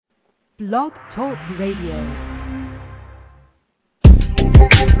Blog Talk Radio.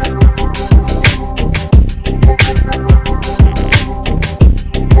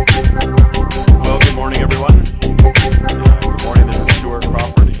 Well, good morning, everyone. Good morning, this is Stuart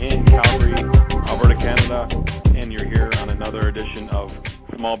Crawford in Calgary, Alberta, Canada, and you're here on another edition of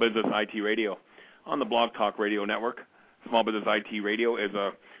Small Business IT Radio on the Blog Talk Radio Network. Small Business IT Radio is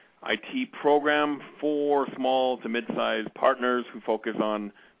a IT program for small to mid-sized partners who focus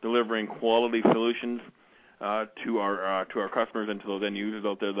on delivering quality solutions to our customers and to those end users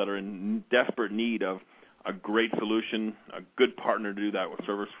out there that are in desperate need of a great solution, a good partner to do that with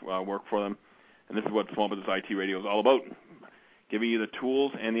service work for them. And this is what Small Business IT Radio is all about, giving you the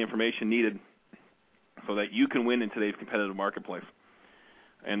tools and the information needed so that you can win in today's competitive marketplace.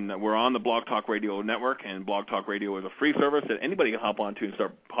 And we're on the Blog Talk Radio Network, and Blog Talk Radio is a free service that anybody can hop onto and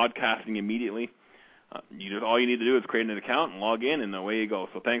start podcasting immediately. All you need to do is create an account and log in, and away you go.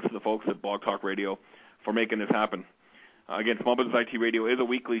 So thanks to the folks at Blog Talk Radio for making this happen. Again, Small Business IT Radio is a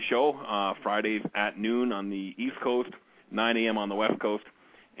weekly show, Fridays at noon on the East Coast, 9 a.m. on the West Coast,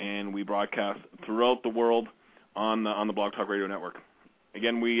 and we broadcast throughout the world on the Blog Talk Radio Network.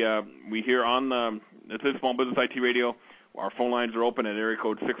 Again, we hear on this is Small Business IT Radio. Our phone lines are open at area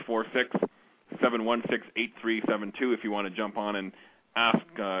code 646-716-8372 if you want to jump on and ask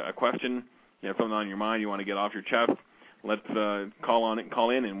a question. You have something on your mind you want to get off your chest, let's call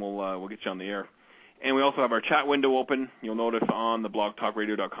in, and we'll get you on the air. And we also have our chat window open. You'll notice on the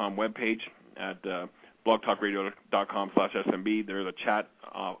blogtalkradio.com webpage at blogtalkradio.com/SMB, there's a chat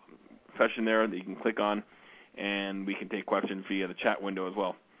session there that you can click on, and we can take questions via the chat window as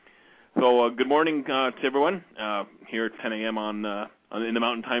well. So good morning to everyone here at 10 a.m. in the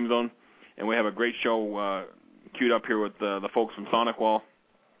Mountain Time Zone, and we have a great show queued up here with the folks from SonicWall,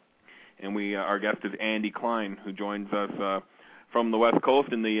 and our guest is Andy Klein, who joins us from the West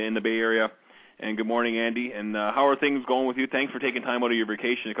Coast in the Bay Area. And good morning, Andy. And how are things going with you? Thanks for taking time out of your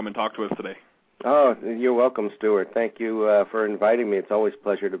vacation to come and talk to us today. Oh, you're welcome, Stuart. Thank you for inviting me. It's always a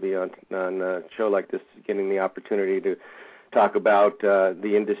pleasure to be on a show like this, getting the opportunity to talk about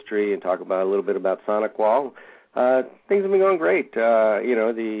the industry and talk about a little bit about SonicWall. Things have been going great.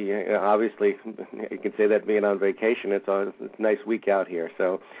 Obviously, you can say that being on vacation. It's a nice week out here.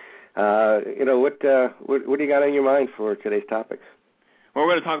 So, what do you got on your mind for today's topics? Well,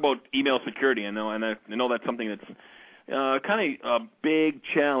 we're going to talk about email security. I know that's something that's kind of a big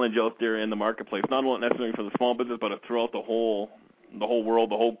challenge out there in the marketplace, not only necessarily for the small business, but throughout the whole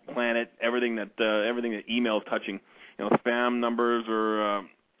world, the whole planet, everything that email is touching. Spam numbers are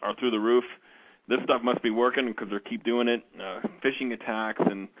through the roof. This stuff must be working because they keep doing it. Phishing attacks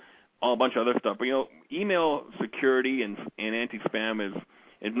and a bunch of other stuff. But email security and anti-spam is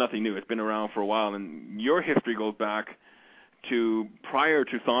nothing new. It's been around for a while, and your history goes back to prior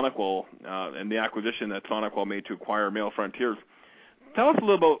to SonicWall and the acquisition that SonicWall made to acquire Mail Frontiers. Tell us a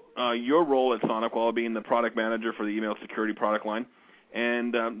little about your role at SonicWall, being the product manager for the email security product line,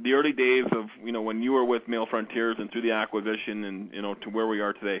 and the early days of when you were with Mail Frontiers and through the acquisition and to where we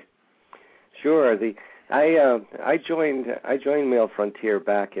are today. Sure. I joined Mail Frontier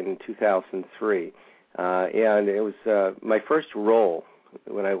back in 2003, and it was my first role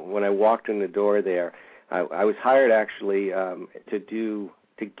when I walked in the door there. I was hired actually to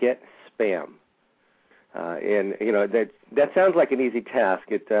get spam, and that sounds like an easy task.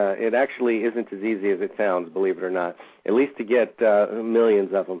 It actually isn't as easy as it sounds, believe it or not. At least to get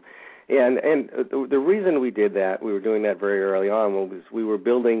millions of them, and the reason we did that, we were doing that very early on, was we were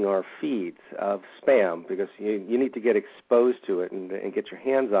building our feeds of spam because you need to get exposed to it and get your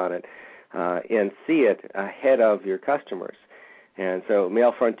hands on it and see it ahead of your customers. And so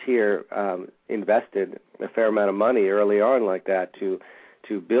Mail Frontier invested a fair amount of money early on like that to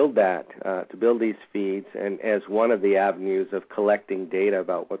build these feeds, and as one of the avenues of collecting data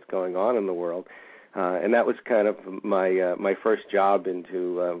about what's going on in the world. And that was kind of my first job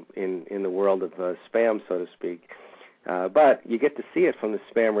into in the world of spam, so to speak. But you get to see it from the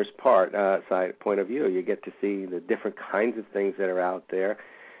spammer's point of view. You get to see the different kinds of things that are out there.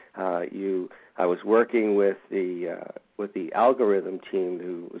 I was working with the algorithm team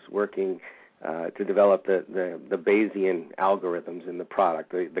who was working to develop the Bayesian algorithms in the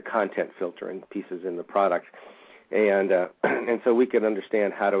product, the content filtering pieces in the product, and so we could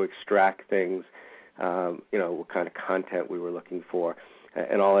understand how to extract things, what kind of content we were looking for,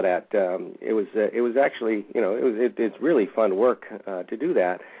 and all of that. It was actually it's really fun work to do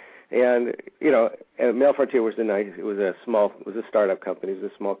that. And Mail Frontier was it was a startup company, it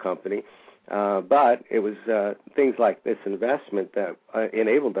was a small company, But it was things like this investment that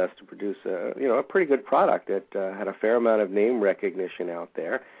enabled us to produce a pretty good product that had a fair amount of name recognition out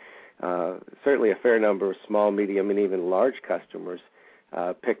there. certainly a fair number of small, medium, and even large customers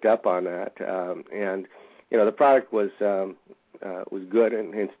picked up on that. And the product was good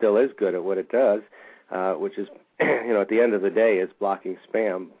and still is good at what it does, which is, at the end of the day, is blocking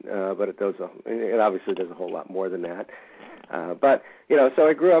spam. But it obviously does a whole lot more than that. But so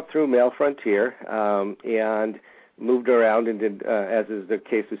I grew up through Mail Frontier and moved around and did, as is the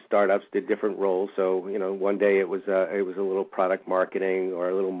case with startups, did different roles. So one day it was a little product marketing or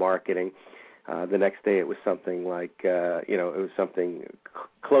a little marketing. The next day it was something like it was something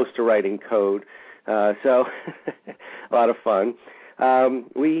close to writing code. So a lot of fun.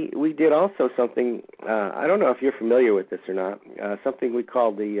 We did also something. I don't know if you're familiar with this or not. Something we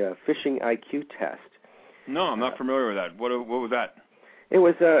call the phishing IQ test. No, I'm not familiar with that. What was that?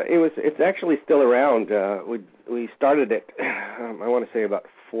 It's actually still around. We started it, I want to say about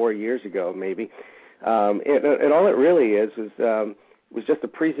 4 years ago, maybe. And all it really was just a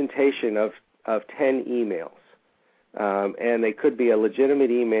presentation of 10 emails. And they could be a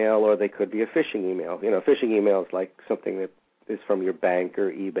legitimate email or they could be a phishing email. Phishing email is like something that is from your bank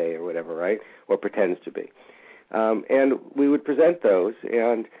or eBay or whatever, right? Or pretends to be. And we would present those,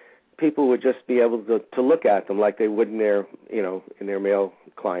 and people would just be able to look at them like they would in their mail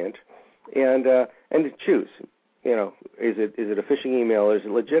client, and to choose. Is it a phishing email or is it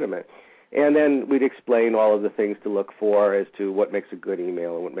legitimate? And then we'd explain all of the things to look for as to what makes a good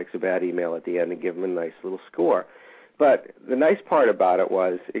email and what makes a bad email at the end, and give them a nice little score. But the nice part about it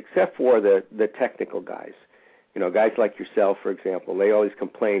was, except for the technical guys, guys like yourself, for example, they always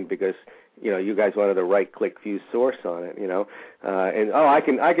complained because you guys wanted a right-click view source on it, and I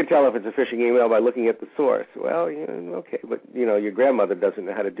can tell if it's a phishing email by looking at the source. Well, okay, but your grandmother doesn't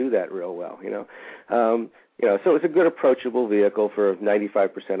know how to do that real well, so it's a good approachable vehicle for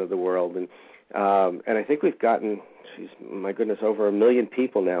 95% of the world, and I think we've gotten, my goodness, over 1 million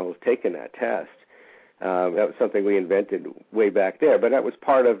people now have taken that test. That was something we invented way back there, but that was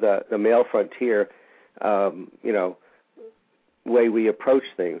part of the Mail Frontier, way we approach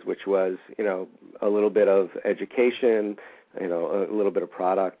things, which was, a little bit of education, a little bit of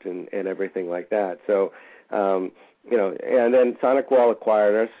product and everything like that. So, and then SonicWall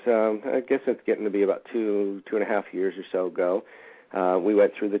acquired us. I guess it's getting to be about 2.5 years or so ago. We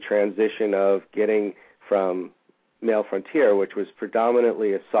went through the transition of getting from Mail Frontier, which was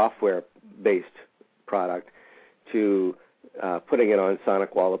predominantly a software-based product, to putting it on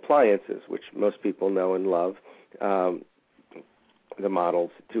SonicWall appliances, which most people know and love. The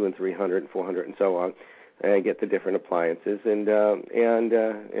models 200 and 300 and 400 and so on, and get the different appliances, and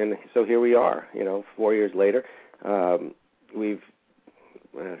so here we are. 4 years later, we've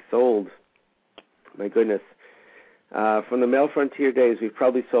sold. My goodness, from the Mail Frontier days, we've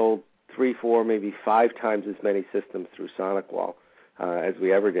probably sold 3, 4, maybe 5 times as many systems through SonicWall as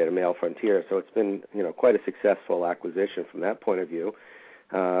we ever did at Mail Frontier. So it's been quite a successful acquisition from that point of view.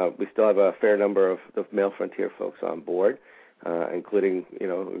 We still have a fair number of the Mail Frontier folks on board, including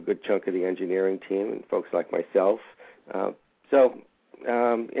a good chunk of the engineering team and folks like myself. So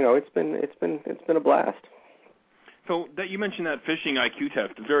it's been a blast. So that you mentioned that phishing IQ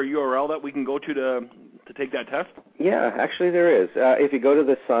test. Is there a URL that we can go to take that test? Yeah, actually there is. If you go to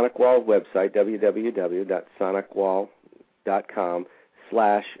the SonicWall website,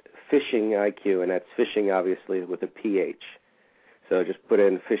 www.sonicwall.com/phishing-IQ, and that's phishing obviously with a PH. So just put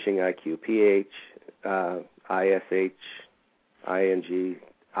in phishing IQ,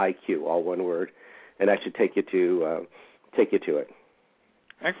 PHISHING-IQ, all one word, and that should take you to it.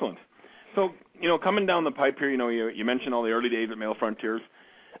 Excellent. So coming down the pipe here, you mentioned all the early days at Mail Frontiers,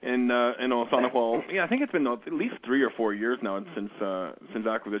 and SonicWall. Yeah, I think it's been at least 3 or 4 years now since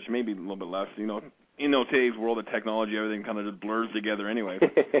acquisition, maybe a little bit less. In today's world of technology, everything kind of just blurs together anyway.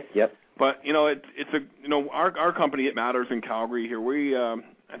 Yep. But our company, It Matters in Calgary here.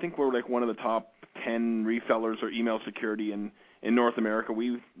 I think we're like one of the top 10 resellers for email security in North America.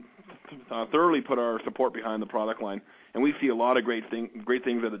 We've thoroughly put our support behind the product line, and we see a lot of great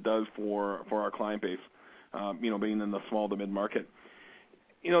things that it does for our client base. Being in the small to mid market.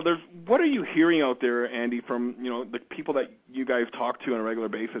 What are you hearing out there, Andy, from the people that you guys talk to on a regular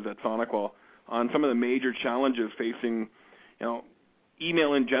basis at SonicWall on some of the major challenges facing,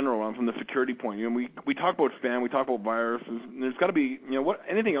 email in general, from the security point? We talk about spam, we talk about viruses. And there's got to be,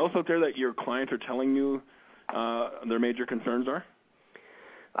 anything else out there that your clients are telling you their major concerns are?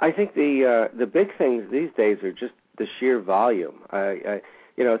 I think the big things these days are just the sheer volume.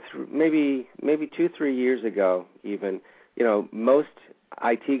 Maybe 2-3 years ago, even, most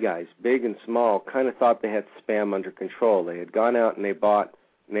IT guys, big and small, kind of thought they had spam under control. They had gone out and they bought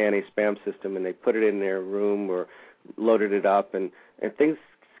an anti-spam system and they put it in their room or loaded it up, and things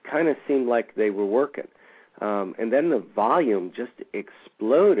kind of seemed like they were working. And then the volume just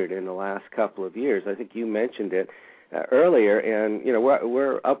exploded in the last couple of years. I think you mentioned it earlier, and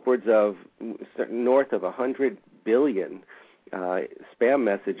we're upwards of north of 100 billion spam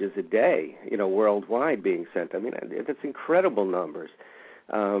messages a day, worldwide being sent. I mean, that's incredible numbers.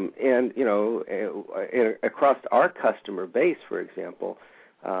 And across our customer base, for example,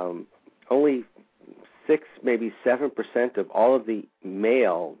 only 6, maybe 7% of all of the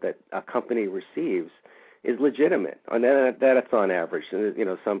mail that a company receives is legitimate. And that's on average.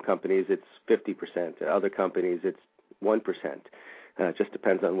 Some companies it's 50%. Other companies it's 1%. It just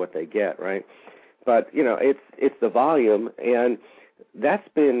depends on what they get, right? But it's the volume, and that's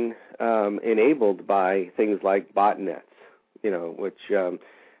been enabled by things like botnets, which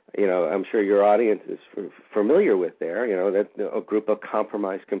I'm sure your audience is familiar with. That a group of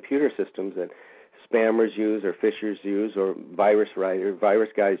compromised computer systems that spammers use or phishers use or virus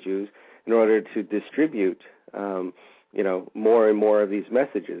guys use in order to distribute more and more of these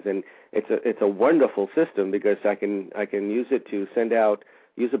messages. And it's a wonderful system because I can use it to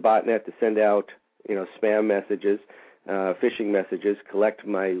use a botnet to send out spam messages, phishing messages, collect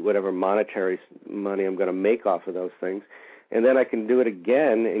my whatever monetary money I'm going to make off of those things, and then I can do it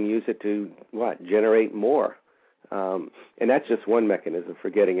again and use it to generate more. And that's just one mechanism for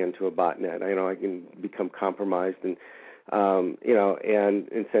getting into a botnet. I can become compromised and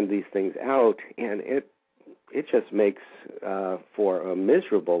and send these things out, and it just makes for a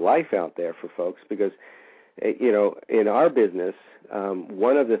miserable life out there for folks because in our business,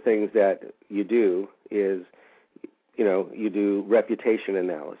 one of the things that you do is you do reputation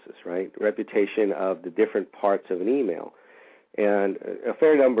analysis, right? Reputation of the different parts of an email, and a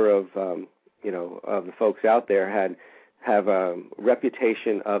fair number of of the folks out there have a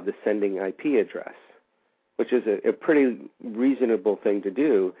reputation of the sending IP address, which is a pretty reasonable thing to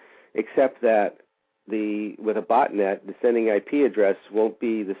do, except that with a botnet, the sending IP address won't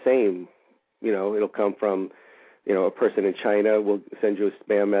be the same. It'll come from, a person in China will send you a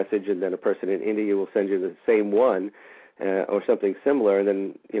spam message, and then a person in India will send you the same one, or something similar, and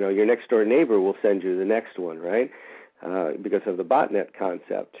then, your next door neighbor will send you the next one, right? Because of the botnet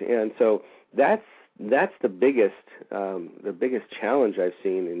concept. And so that's the biggest challenge I've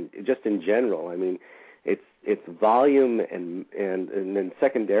seen just in general. I mean, it's volume and then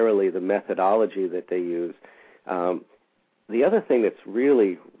secondarily the methodology that they use. The other thing that's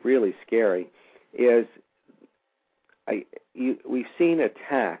really, really scary is we've seen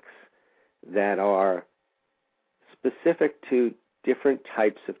attacks that are specific to different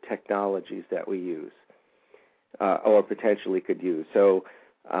types of technologies that we use or potentially could use. So,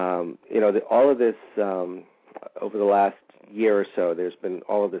 all of this over the last year or so, there's been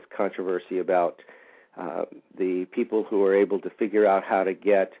all of this controversy about the people who are able to figure out how to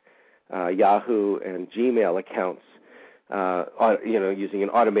get Yahoo and Gmail accounts, using an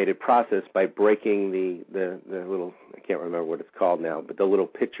automated process by breaking the little, I can't remember what it's called now, but the little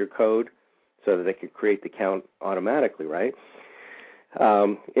picture code so that they could create the account automatically, right?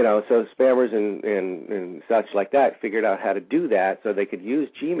 So spammers and such like that figured out how to do that so they could use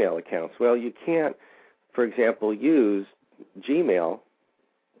Gmail accounts. Well, you can't, for example, use Gmail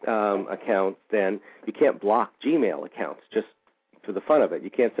accounts, then you can't block Gmail accounts just for the fun of it.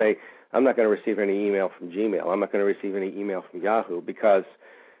 You can't say, I'm not going to receive any email from Gmail. I'm not going to receive any email from Yahoo because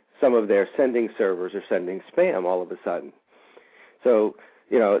some of their sending servers are sending spam all of a sudden. So,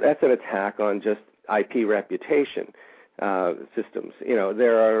 that's an attack on just IP reputation systems.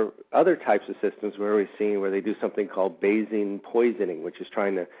 There are other types of systems where we've seen where they do something called Bayesian poisoning, which is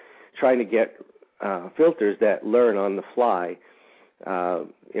trying to get filters that learn on the fly,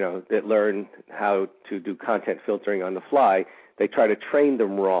 that learn how to do content filtering on the fly. They try to train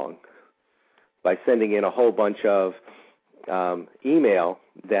them wrong by sending in a whole bunch of email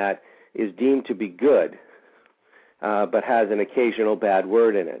that is deemed to be good, but has an occasional bad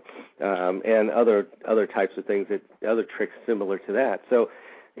word in it, and other types of things, other tricks similar to that. So,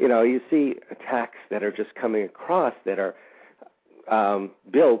 you see attacks that are just coming across that are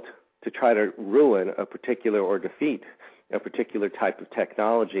built to try to ruin a particular or defeat a particular type of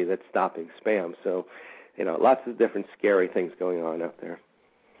technology that's stopping spam. So, lots of different scary things going on out there.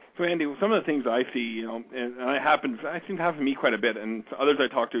 So, Andy, some of the things I see, and I seem to happen to me quite a bit, and others I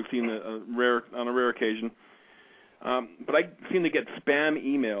talk to have seen on a rare occasion. But I seem to get spam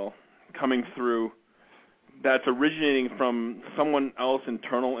email coming through that's originating from someone else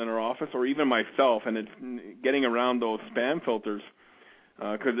internal in our office or even myself, and it's getting around those spam filters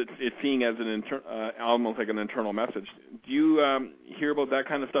because it's seeing as almost like an internal message. Do you hear about that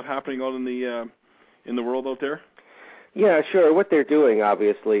kind of stuff happening out in the world out there? Yeah, sure. What they're doing,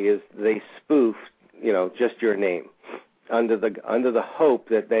 obviously, is they spoof, just your name under the hope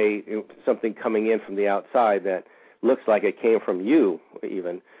that something coming in from the outside that looks like it came from you,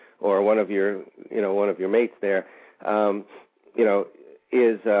 even, or one of your mates there,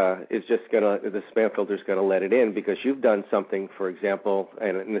 is just the spam filter is gonna let it in because you've done something, for example,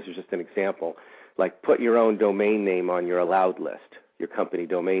 and this is just an example, like put your own domain name on your allowed list, your company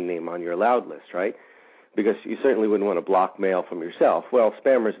domain name on your allowed list, right? Because you certainly wouldn't want to block mail from yourself. Well,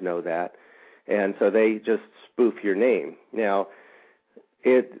 spammers know that, and so they just spoof your name. Now,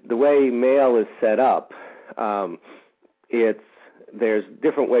 the way mail is set up, there's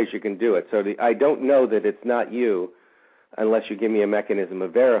different ways you can do it. So I don't know that it's not you unless you give me a mechanism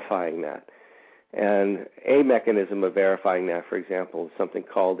of verifying that. And a mechanism of verifying that, for example, is something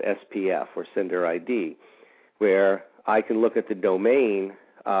called SPF, or Sender ID, where I can look at the domain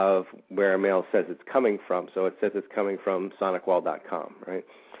of where a mail says it's coming from. So it says it's coming from sonicwall.com, right?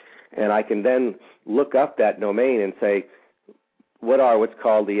 And I can then look up that domain and say, what are what's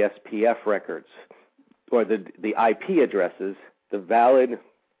called the SPF records, or the IP addresses, the valid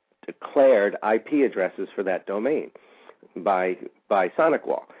declared IP addresses for that domain by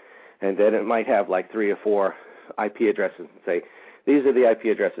SonicWall. And then it might have like 3 or 4 IP addresses and say, these are the IP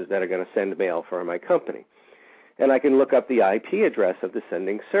addresses that are going to send mail for my company. And I can look up the IP address of the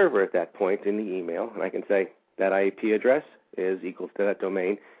sending server at that point in the email, and I can say that IP address is equal to that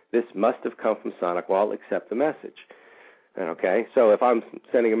domain. This must have come from SonicWall, accept the message. Okay, so if I'm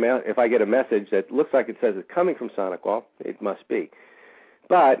sending if I get a message that looks like it says it's coming from SonicWall, it must be.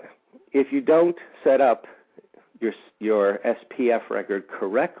 But if you don't set up your SPF record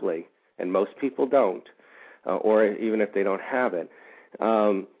correctly, and most people don't, or even if they don't have it,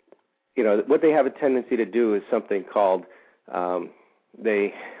 what they have a tendency to do is something called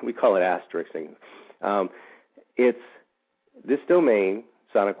we call it asterisking. It's this domain,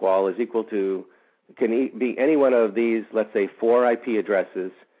 SonicWall, is equal to, can be any one of these, let's say 4 IP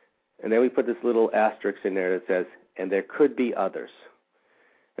addresses, and then we put this little asterisk in there that says, and there could be others.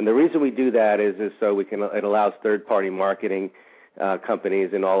 And the reason we do that is so it allows third-party marketing companies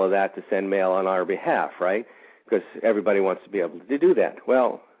and all of that to send mail on our behalf, right? Because everybody wants to be able to do that.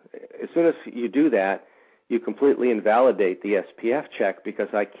 Well, as soon as you do that, you completely invalidate the SPF check because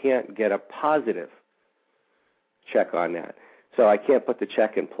I can't get a positive check on that. So I can't put the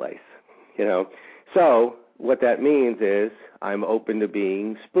check in place, So what that means is I'm open to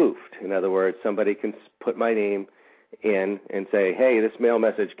being spoofed. In other words, somebody can put my name in and say, hey, this mail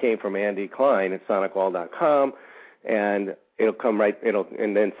message came from Andy Klein at sonicwall.com, and it'll come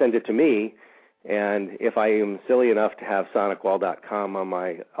and then send it to me. And if I am silly enough to have sonicwall.com on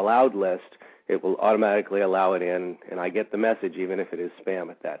my allowed list, it will automatically allow it in, and I get the message even if it is spam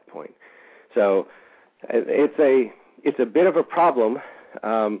at that point. So it's a bit of a problem.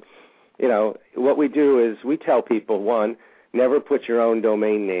 What we do is we tell people, one, never put your own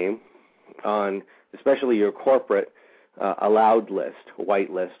domain name on, especially your corporate allowed list,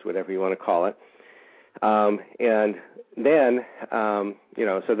 white list, whatever you want to call it. And then,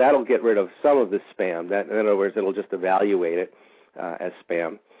 so that'll get rid of some of the spam. In other words, it'll just evaluate it as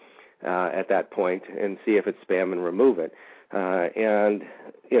spam at that point and see if it's spam and remove it. And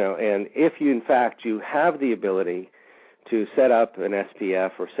if you, in fact, you have the ability to set up an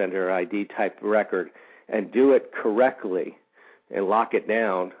SPF or Sender ID type record and do it correctly and lock it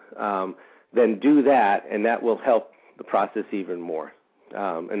down, then do that, and that will help the process even more.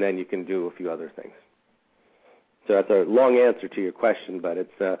 And then you can do a few other things. So that's a long answer to your question, but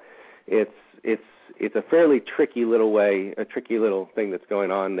it's a fairly tricky little thing that's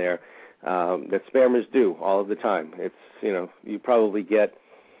going on there that spammers do all of the time. It's you probably get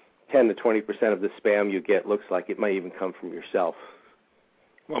 10 to 20% of the spam you get looks like it might even come from yourself.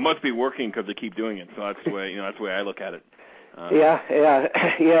 Well, it must be working because they keep doing it. So that's the way that's the way I look at it. Yeah.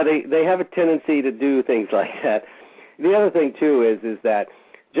 They have a tendency to do things like that. The other thing too is that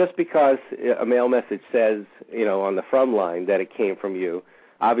just because a mail message says on the from line that it came from you,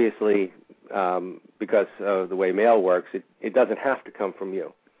 obviously because of the way mail works, it doesn't have to come from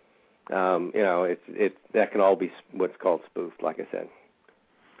you. That can all be what's called spoofed, like I said.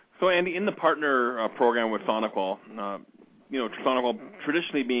 So Andy, in the partner program with SonicWall, SonicWall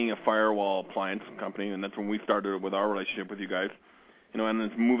traditionally being a firewall appliance company, and that's when we started with our relationship with you guys, and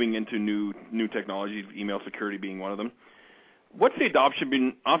it's moving into new technologies, email security being one of them. What's the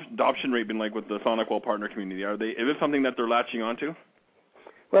adoption rate been like with the SonicWall partner community? Is it something that they're latching onto?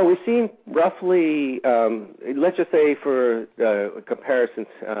 Well, we've seen roughly, let's just say for comparisons,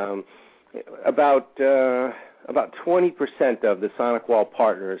 about 20% of the SonicWall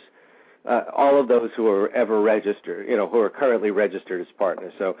partners all of those who are ever registered, who are currently registered as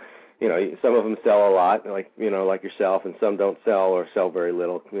partners. So, some of them sell a lot, like yourself, and some don't sell or sell very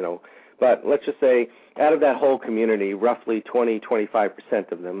little, But let's just say out of that whole community, roughly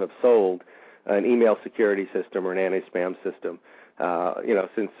 20-25% of them have sold an email security system or an anti-spam system,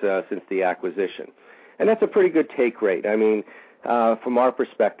 since the acquisition. And that's a pretty good take rate. I mean, from our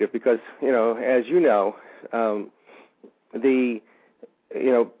perspective, because, as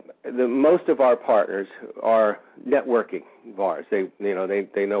the most of our partners are networking VARs. They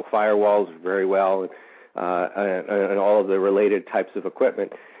know firewalls very well, and all of the related types of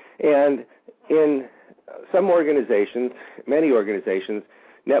equipment. And in some organizations, many organizations,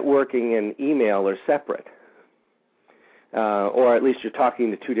 networking and email are separate. Or at least you're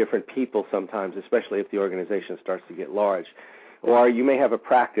talking to two different people sometimes, especially if the organization starts to get large. Or you may have a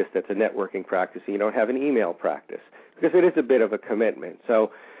practice that's a networking practice and you don't have an email practice, because it is a bit of a commitment.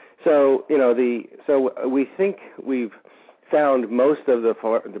 So we think we've found most of the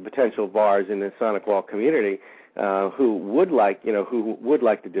potential VARs in the SonicWall community who would like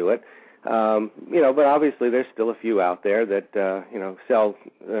to do it. But obviously there's still a few out there that sell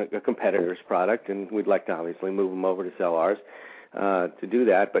a competitor's product, and we'd like to obviously move them over to sell ours to do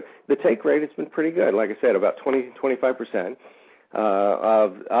that. But the take rate has been pretty good. Like I said, about 20-25%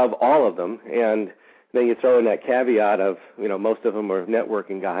 of all of them, and then you throw in that caveat of most of them are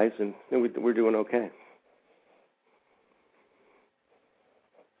networking guys, and we're doing okay.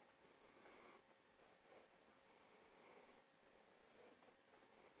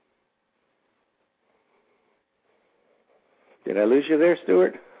 Did I lose you there,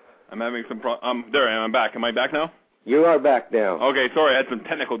 Stuart? I'm having some there I am. I'm back. Am I back now? You are back now. Okay, sorry. I had some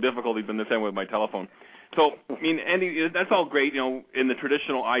technical difficulties in this end with my telephone. So, I mean, Andy, that's all great, in the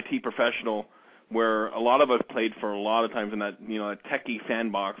traditional IT professional, where a lot of us played for a lot of times in that, a techie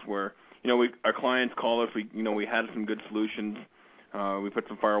sandbox where, our clients call us, we had some good solutions. We put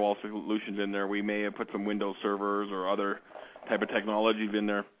some firewall solutions in there. We may have put some Windows servers or other type of technologies in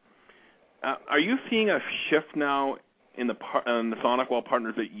there. Are you seeing a shift now in the SonicWall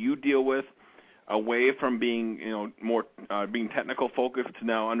partners that you deal with, away from being, more being technical focused to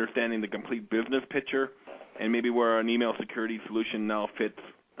now understanding the complete business picture, and maybe where an email security solution now fits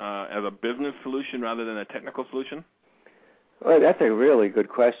as a business solution rather than a technical solution? Well, that's a really good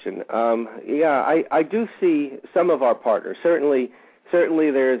question. I do see some of our partners. Certainly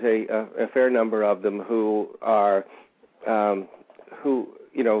there's a fair number of them who are who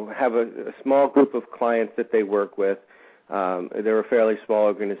have a small group of clients that they work with. They're a fairly small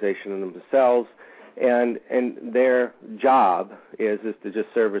organization in themselves, and their job is to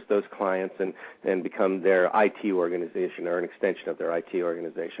just service those clients and become their IT organization or an extension of their IT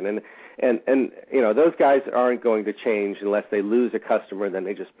organization. And those guys aren't going to change unless they lose a customer, then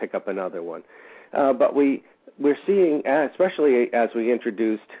they just pick up another one. But we're seeing, especially as we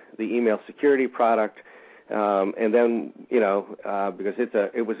introduced the email security product, and then because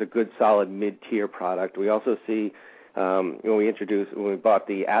it was a good solid mid-tier product. We also see when we bought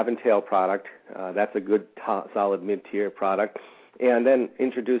the Aventail product, that's a good solid mid-tier product, and then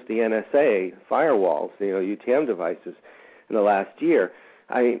introduced the NSA firewalls, UTM devices in the last year.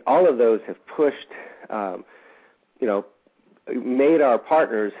 I mean, all of those have pushed, made our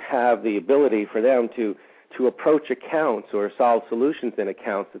partners have the ability for them to approach accounts or solve solutions in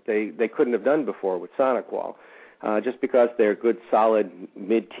accounts that they couldn't have done before with SonicWall, just because they're good solid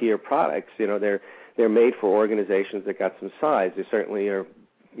mid-tier products. They're made for organizations that got some size. They certainly are,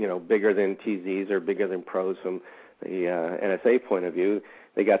 bigger than TZs or bigger than pros from the NSA point of view.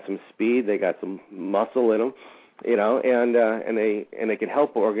 They got some speed. They got some muscle in them, and they can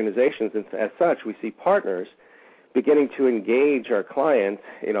help organizations. And as such, we see partners beginning to engage our clients,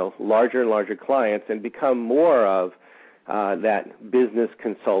 larger and larger clients, and become more of that business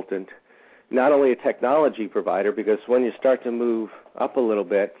consultant, not only a technology provider, because when you start to move up a little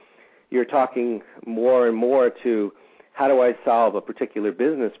bit, you're talking more and more to how do I solve a particular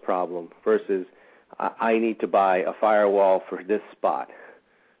business problem versus I need to buy a firewall for this spot.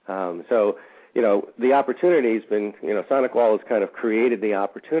 So the opportunity has been, SonicWall has kind of created the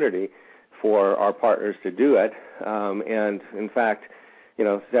opportunity for our partners to do it, and in fact,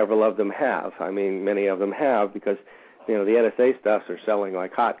 several of them have. I mean, many of them have, because the NSA stuffs are selling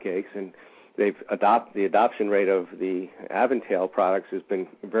like hotcakes, and the adoption rate of the Aventail products has been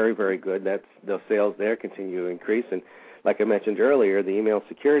very, very good. Those sales there continue to increase, and like I mentioned earlier, the email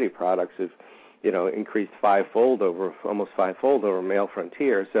security products have increased almost fivefold over Mail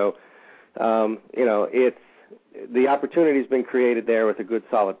Frontier. So it's the opportunity has been created there with a good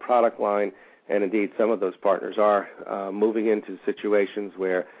solid product line, and indeed some of those partners are moving into situations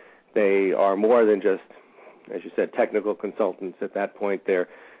where They are more than just, as you said, technical consultants. At that point, they're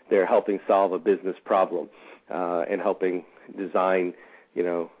helping solve a business problem and helping design,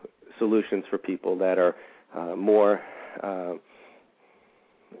 solutions for people that are more,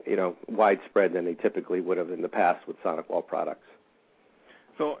 widespread than they typically would have in the past with SonicWall products.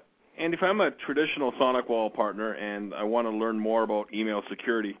 So, and if I'm a traditional SonicWall partner and I want to learn more about email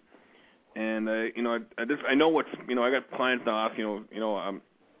security, and I know what's, I got clients now asking,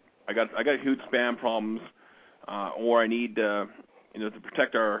 I got huge spam problems, or I need to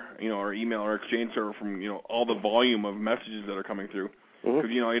protect our email, our Exchange server from all the volume of messages that are coming through.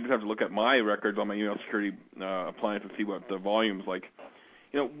 Because I just have to look at my records on my email security appliance and see what the volume's like.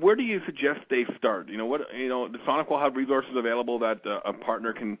 Where do you suggest they start? Does SonicWall have resources available that a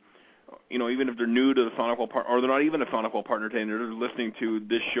partner can, even if they're new to the SonicWall partner, or they're not even a SonicWall partner today, and they're just listening to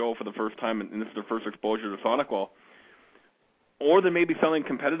this show for the first time, and this is their first exposure to SonicWall, or they may be selling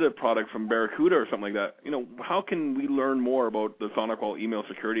competitive products from Barracuda or something like that. How can we learn more about the SonicWall email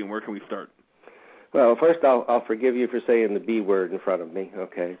security, and where can we start? Well, first I'll forgive you for saying the B word in front of me.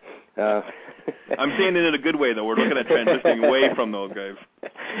 Okay. I'm saying it in a good way, though. We're looking at transitioning away from those guys.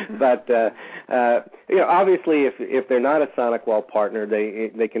 But obviously, if they're not a SonicWall partner,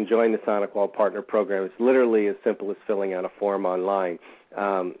 they can join the SonicWall partner program. It's literally as simple as filling out a form online.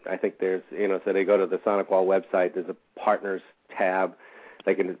 I think there's, so they go to the SonicWall website. There's a partners tab.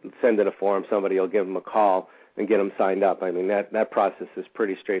 They can send in a form. Somebody will give them a call and get them signed up. I mean, that process is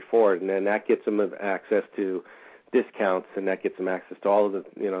pretty straightforward, and then that gets them access to discounts, and that gets them access to all of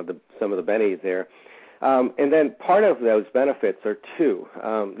the, some of the bennies there. And then part of those benefits are two.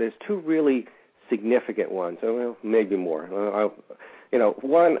 There's two really significant ones, well, maybe more.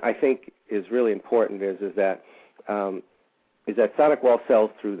 One I think is really important is that SonicWall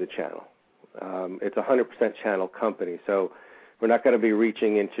sells through the channel. It's a 100% channel company, so we're not going to be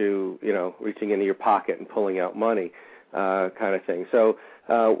reaching into your pocket and pulling out money, kind of thing. So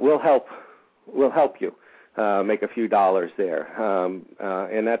we'll help you make a few dollars there,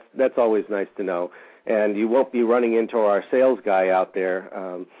 and that's always nice to know. And you won't be running into our sales guy out there,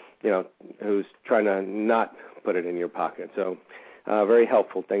 who's trying to not put it in your pocket. So very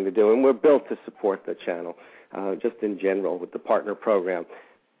helpful thing to do, and we're built to support the channel, just in general with the partner program.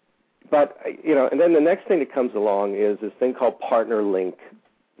 But, and then the next thing that comes along is this thing called Partner Link.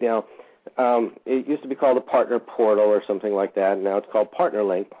 Now, it used to be called a Partner Portal or something like that, and now it's called Partner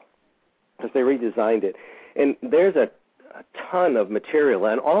Link because they redesigned it. And there's a ton of material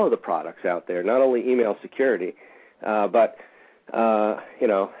on all of the products out there, not only email security, but,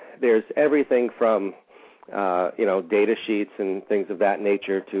 there's everything from, data sheets and things of that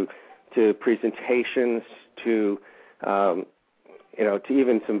nature to presentations to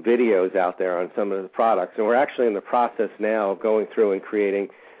even some videos out there on some of the products. And we're actually in the process now of going through and creating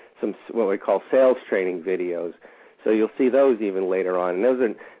some what we call sales training videos. So you'll see those even later on. And those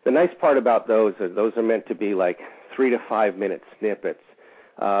are, the nice part about those are meant to be like 3 to 5 minute snippets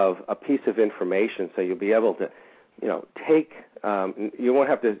of a piece of information. So you'll be able to, take, you won't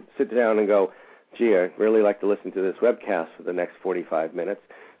have to sit down and go, gee, I'd really like to listen to this webcast for the next 45 minutes.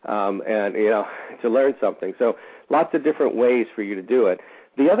 And, to learn something. So lots of different ways for you to do it.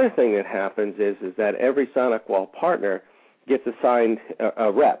 The other thing that happens is that every SonicWall partner gets assigned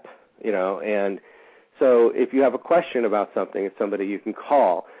a rep, and so if you have a question about something, it's somebody you can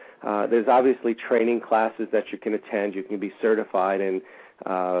call. There's obviously training classes that you can attend. You can be certified in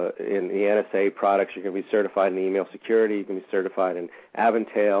the NSA products. You can be certified in email security. You can be certified in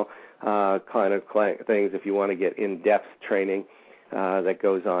Aventail kind of things if you want to get in-depth training. That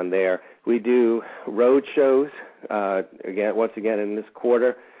goes on there. We do road shows. Once again, in this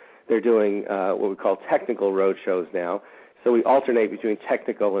quarter, they're doing what we call technical road shows now. So we alternate between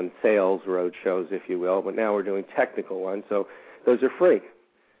technical and sales road shows, if you will. But now we're doing technical ones. So those are free.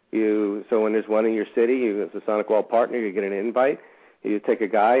 So when there's one in your city, as a SonicWall partner, you get an invite. You take a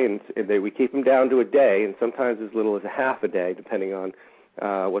guy, and we keep him down to a day, and sometimes as little as a half a day, depending on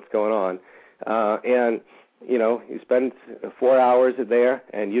what's going on. And you spend 4 hours there,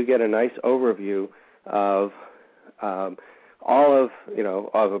 and you get a nice overview of all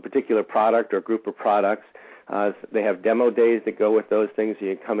of a particular product or group of products. They have demo days that go with those things.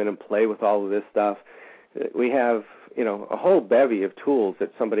 You can come in and play with all of this stuff. We have, a whole bevy of tools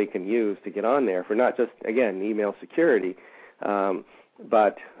that somebody can use to get on there for not just, again, email security,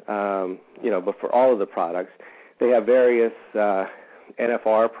 but for all of the products. They have various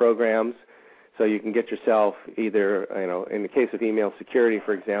NFR programs. So you can get yourself either, in the case of email security,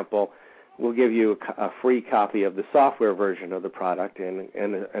 for example, we'll give you a free copy of the software version of the product and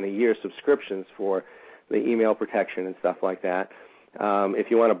a year's subscriptions for the email protection and stuff like that. If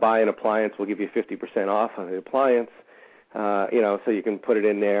you want to buy an appliance, we'll give you 50% off on the appliance. So you can put it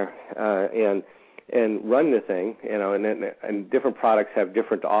in there and run the thing. And different products have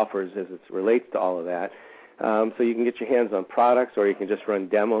different offers as it relates to all of that. So you can get your hands on products, or you can just run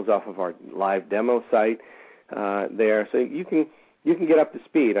demos off of our live demo site there. So you can get up to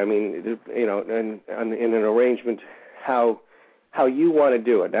speed. I mean, in an arrangement how you want to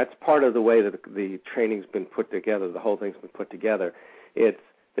do it. That's part of the way that the training's been put together. The whole thing's been put together.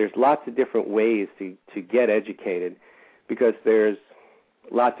 There's lots of different ways to get educated, because there's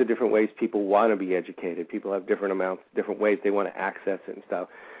lots of different ways people want to be educated. People have different ways they want to access it and stuff.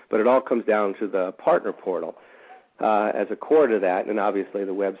 But it all comes down to the partner portal as a core to that, and obviously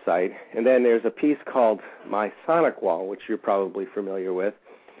the website. And then there's a piece called My SonicWall, which you're probably familiar with,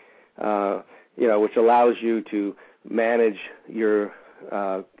 which allows you to manage your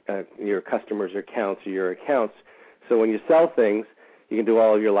customers' accounts or your accounts. So when you sell things, you can do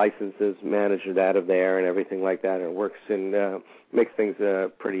all of your licenses, manage that of there, and everything like that. And it works and makes things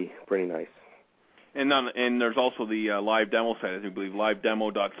pretty nice. And there's also the live demo site, I believe,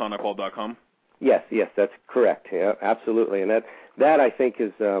 livedemo.sonicwall.com. Yes, that's correct. Yeah, absolutely. And that I think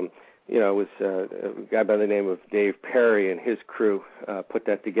is, was a guy by the name of Dave Perry and his crew put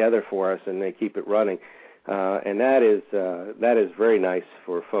that together for us, and they keep it running. And that is very nice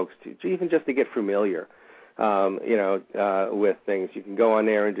for folks to even just to get familiar, with things. You can go on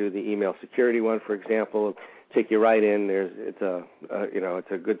there and do the email security one, for example. Take you right in. It's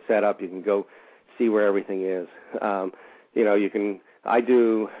a good setup. You can go see where everything is. We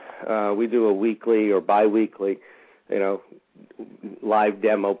do a weekly or biweekly, live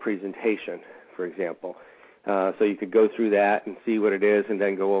demo presentation, for example. So you could go through that and see what it is, and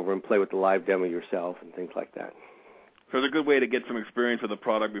then go over and play with the live demo yourself and things like that. So it's a good way to get some experience with the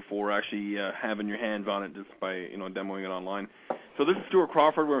product before actually having your hands on it, just by demoing it online. So this is Stuart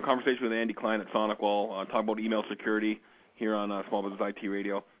Crawford. We're in conversation with Andy Klein at SonicWall, talking about email security here on Small Business IT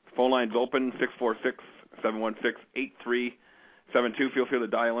Radio. The phone line's open, 646-716-8372. Feel free to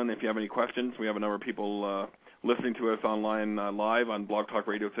dial in if you have any questions. We have a number of people listening to us online live on Blog Talk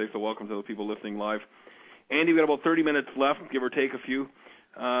Radio today, so welcome to the people listening live. Andy, we've got about 30 minutes left, give or take a few.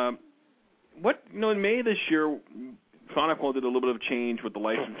 In May this year, SonicWall did a little bit of change with the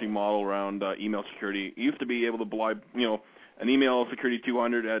licensing model around email security. It used to be able to buy, an email security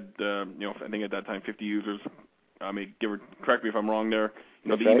 200 had, I think at that time 50 users. Correct me if I'm wrong there.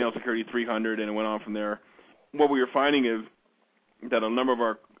 The email security 300, and it went on from there. What we were finding is that a number of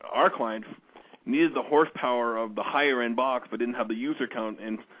our clients needed the horsepower of the higher end box, but didn't have the user count.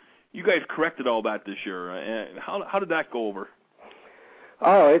 And you guys corrected all that this year. And how did that go over?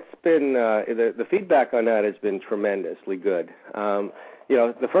 Oh, it's been the feedback on that has been tremendously good.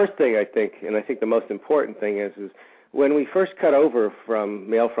 The first thing I think the most important thing is when we first cut over from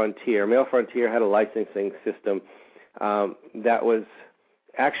MailFrontier had a licensing system that was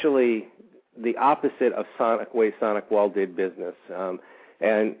actually the opposite of way SonicWall did business. So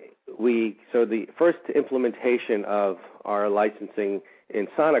the first implementation of our licensing in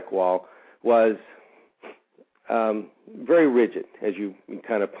SonicWall was very rigid, as you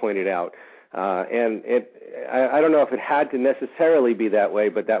kind of pointed out. And I don't know if it had to necessarily be that way,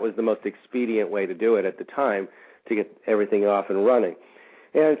 but that was the most expedient way to do it at the time to get everything off and running.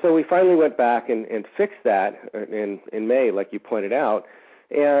 And so we finally went back and fixed that in May, like you pointed out.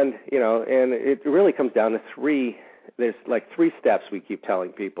 And, and it really comes down to there's like three steps we keep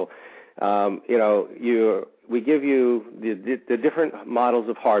telling people. We give you the different models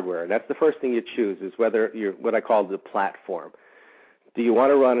of hardware. That's the first thing you choose, is whether you're what I call the platform. Do you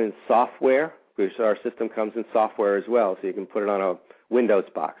want to run in software? Because our system comes in software as well, so you can put it on a Windows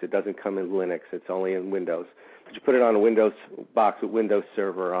box. It doesn't come in Linux. It's only in Windows. But you put it on a Windows box with Windows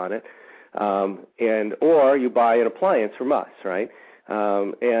Server on it, or you buy an appliance from us, right?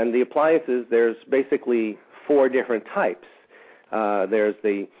 And the appliances, there's basically 4 different types. There's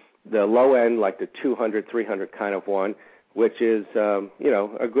the low end, like the 200, 300 kind of one, which is, a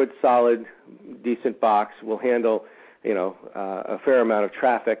good, solid, decent box. Will handle, a fair amount of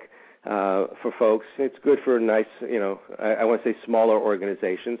traffic for folks. It's good for nice, I want to say smaller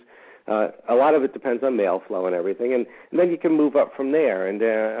organizations. A lot of it depends on mail flow and everything, and then you can move up from there.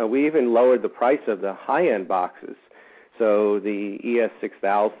 And we even lowered the price of the high-end boxes. So the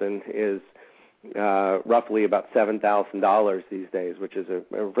ES6000 is roughly about $7,000 these days, which is a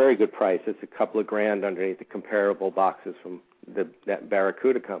very good price. It's a couple of grand underneath the comparable boxes from that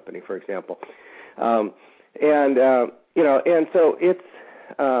Barracuda company, for example. And so it's,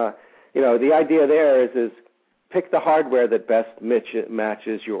 the idea there is pick the hardware that best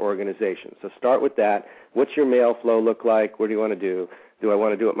matches your organization. So start with that. What's your mail flow look like? What do you want to do? Do I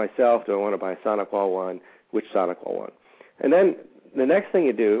want to do it myself? Do I want to buy SonicWall one? Which SonicWall one? And then the next thing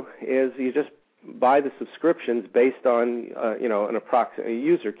you do is you just buy the subscriptions based on, an approximate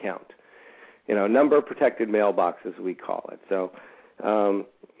user count. Number of protected mailboxes, we call it. So,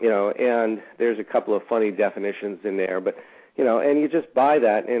 and there's a couple of funny definitions in there, but, and you just buy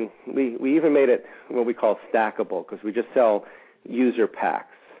that, and we even made it what we call stackable, because we just sell user packs,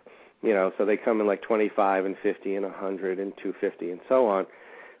 so they come in like 25 and 50 and 100 and 250 and so on.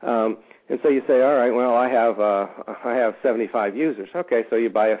 And so you say, all right, well, I have 75 users. Okay, so you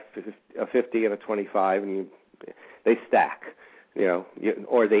buy a 50 and a 25, and they stack,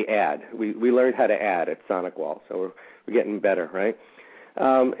 or they add. We learned how to add at SonicWall, so we're getting better, right?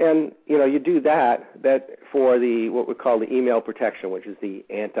 And you do that for what we call the email protection, which is the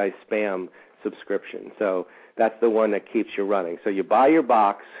anti-spam subscription. So that's the one that keeps you running. So you buy your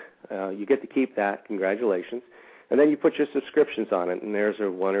box, you get to keep that. Congratulations. And then you put your subscriptions on it, and there's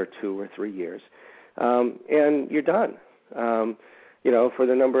 1 or 2 or 3 years. And you're done, for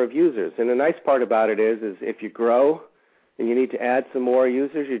the number of users. And the nice part about it is if you grow and you need to add some more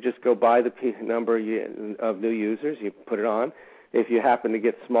users, you just go buy the number of new users, you put it on. If you happen to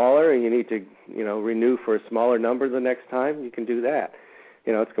get smaller and you need to, renew for a smaller number the next time, you can do that.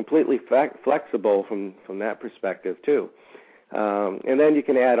 It's completely flexible from that perspective, too. And then you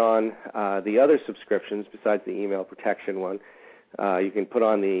can add on the other subscriptions besides the email protection one. You can put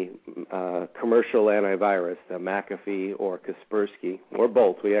on the commercial antivirus, the McAfee or Kaspersky, or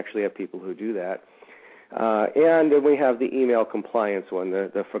both. We actually have people who do that. And then we have the email compliance one,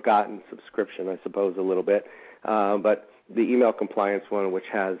 the forgotten subscription, I suppose, a little bit. But the email compliance one, which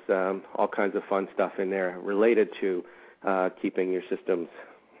has all kinds of fun stuff in there related to keeping your systems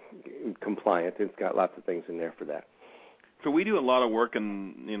compliant. It's got lots of things in there for that. So we do a lot of work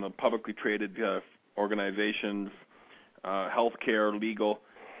in publicly traded organizations, healthcare, legal.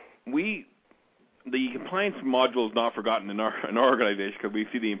 The compliance module is not forgotten in our organization because we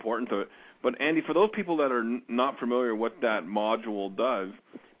see the importance of it. But Andy, for those people that are not familiar with what that module does,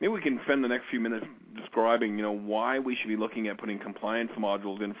 maybe we can spend the next few minutes describing, why we should be looking at putting compliance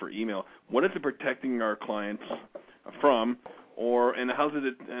modules in for email. What is it protecting our clients from, and how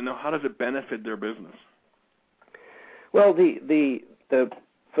does it benefit their business? Well,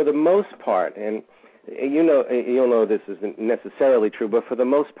 for the most part, and you'll know this isn't necessarily true, but for the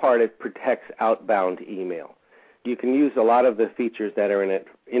most part, it protects outbound email. You can use a lot of the features that are in it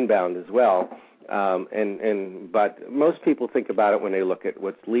inbound as well, but most people think about it when they look at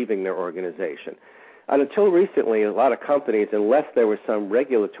what's leaving their organization. And until recently, a lot of companies, unless there was some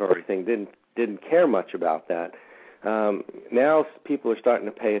regulatory thing, didn't care much about that. Now people are starting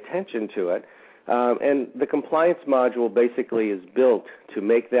to pay attention to it. And the compliance module basically is built to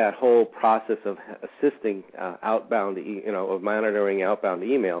make that whole process of assisting outbound, of monitoring outbound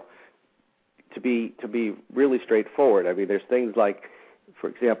email to be really straightforward. I mean, there's things like, for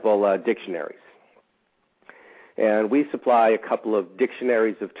example, dictionaries. And we supply a couple of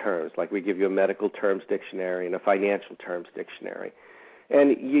dictionaries of terms, like we give you a medical terms dictionary and a financial terms dictionary. And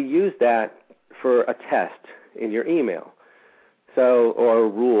you use that for a test in your email. So, or a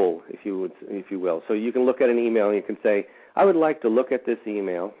rule, if you will. So you can look at an email and you can say, I would like to look at this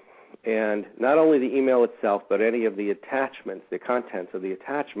email, and not only the email itself, but any of the attachments, the contents of the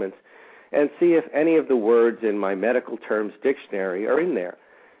attachments, and see if any of the words in my medical terms dictionary are in there.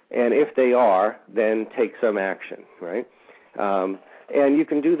 And if they are, then take some action, right? And you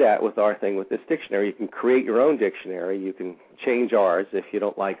can do that with our thing with this dictionary. You can create your own dictionary. You can change ours if you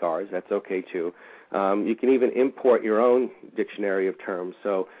don't like ours. That's okay, too. You can even import your own dictionary of terms.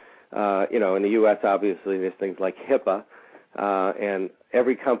 So, in the U.S., obviously, there's things like HIPAA, and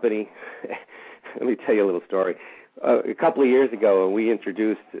every company, let me tell you a little story. A couple of years ago, when we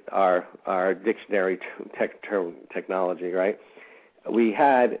introduced our dictionary technology, right, we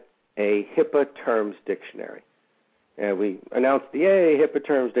had a HIPAA terms dictionary. And we announced, yay, HIPAA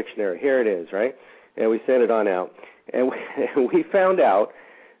terms dictionary, here it is, right? And we sent it on out. And we found out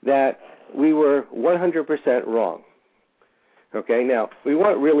that we were 100% wrong. Okay, now, we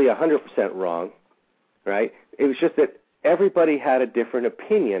weren't really 100% wrong, right? It was just that everybody had a different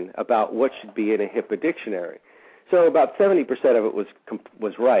opinion about what should be in a HIPAA dictionary. So about 70% of it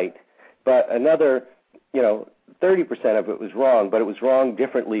was right, but another, 30% of it was wrong, but it was wrong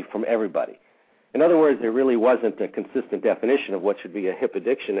differently from everybody. In other words, there really wasn't a consistent definition of what should be a HIPAA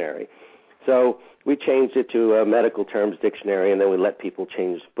dictionary. So we changed it to a medical terms dictionary, and then we let people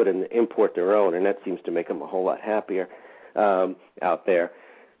import their own, and that seems to make them a whole lot happier out there.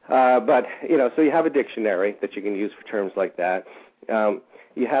 But, so you have a dictionary that you can use for terms like that.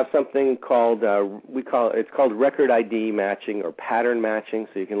 You have something called, it's called record ID matching or pattern matching,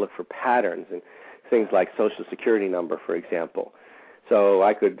 so you can look for patterns and things like Social Security number, for example. So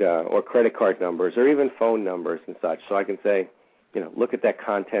I could, or credit card numbers, or even phone numbers and such. So I can say, look at that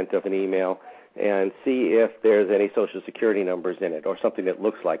content of an email and see if there's any Social Security numbers in it or something that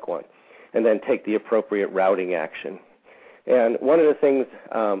looks like one, and then take the appropriate routing action. And one of the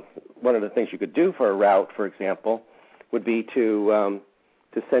things you could do for a route, for example, would be to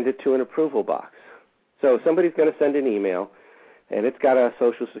send it to an approval box. So somebody's going to send an email, and it's got a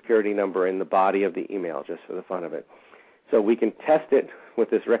Social Security number in the body of the email, just for the fun of it. So we can test it with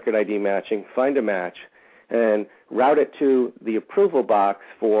this record ID matching, find a match, and route it to the approval box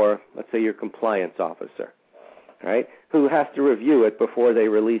for, let's say, your compliance officer, right, who has to review it before they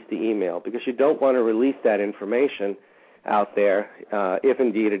release the email, because you don't want to release that information out there if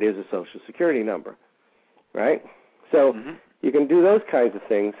indeed it is a Social Security number, right? So you can do those kinds of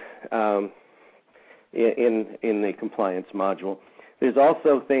things in the compliance module. There's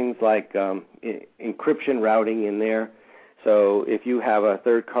also things like encryption routing in there. So if you have a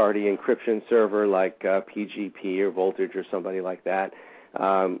third-party encryption server like PGP or Voltage or somebody like that,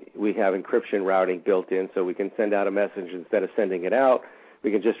 we have encryption routing built in, so we can send out a message instead of sending it out. We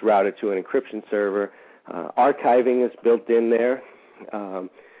can just route it to an encryption server. Archiving is built in there.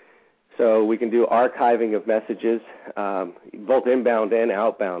 So we can do archiving of messages, both inbound and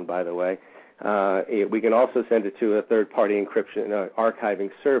outbound, by the way. We can also send it to a third-party encryption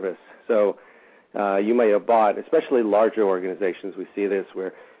archiving service. So you may have bought, especially larger organizations, we see this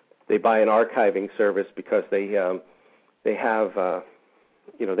where they buy an archiving service because they have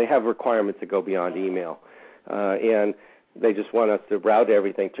requirements that go beyond email, and they just want us to route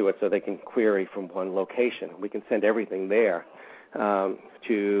everything to it so they can query from one location. We can send everything there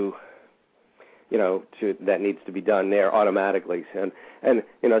to that needs to be done there automatically, and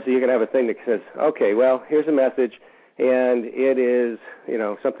so you can have a thing that says, okay, well, here's a message, and it is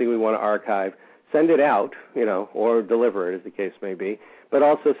something we want to archive. Send it out, or deliver it, as the case may be, but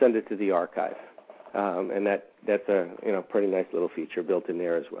also send it to the archive, and that's a pretty nice little feature built in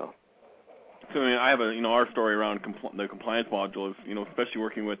there as well. So I have our story around the compliance module is especially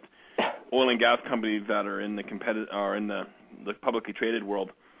working with oil and gas companies that are in the the publicly traded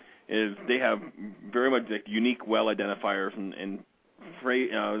world, is they have very much like unique well identifiers and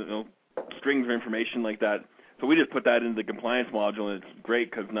strings of information like that. So we just put that into the compliance module, and it's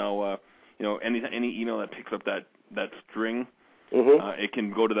great because now any email that picks up that string, it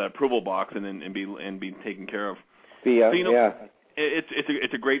can go to that approval box and be taken care of.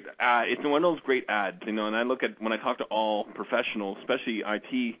 It's a great ad. It's one of those great ads, and I look at when I talk to all professionals, especially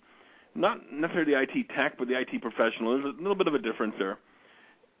IT, not necessarily the IT tech, but the IT professional. There's a little bit of a difference there.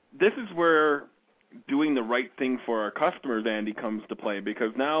 This is where doing the right thing for our customers, Andy, comes to play,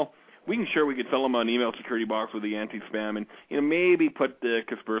 because now we can fill them an email security box with the anti-spam, and maybe put the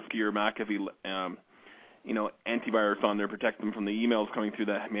Kaspersky or McAfee antivirus on there, protect them from the emails coming through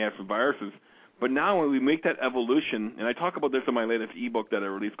that may have some viruses. But now when we make that evolution, and I talk about this in my latest ebook that I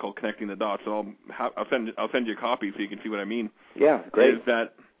released called Connecting the Dots, so I'll send you a copy so you can see what I mean. Yeah, great. Is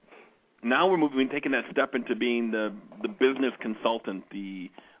that now we're taking that step into being the business consultant, the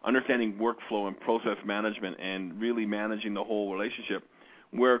understanding workflow and process management, and really managing the whole relationship,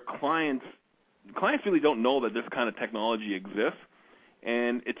 where clients really don't know that this kind of technology exists,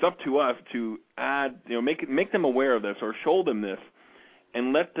 and it's up to us to add, make them aware of this or show them this,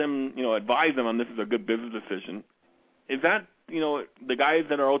 and let them, advise them on this is a good business decision. Is that, the guys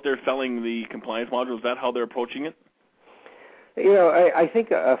that are out there selling the compliance module, is that how they're approaching it? I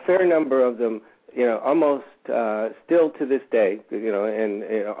think a fair number of them, almost still to this day, and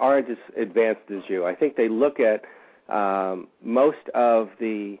aren't as advanced as you. I think they look at most of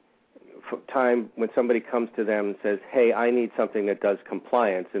the time when somebody comes to them and says, hey, I need something that does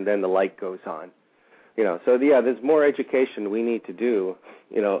compliance, and then the light goes on. There's more education we need to do,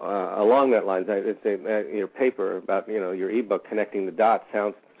 along that lines. Your paper about, your ebook, Connecting the Dots,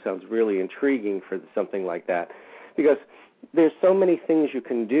 sounds really intriguing for something like that, because there's so many things you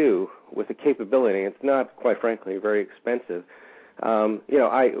can do with the capability. It's not, quite frankly, very expensive. A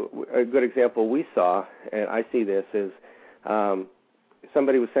good example we saw, and I see this, is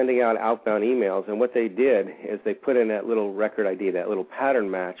somebody was sending out outbound emails, and what they did is they put in that little record ID, that little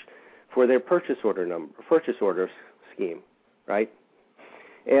pattern match, for their purchase order scheme, right?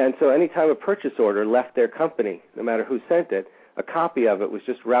 And so anytime a purchase order left their company, no matter who sent it, a copy of it was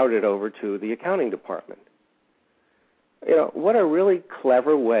just routed over to the accounting department. what a really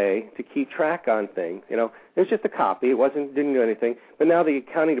clever way to keep track on things. It was just a copy. It didn't do anything. But now the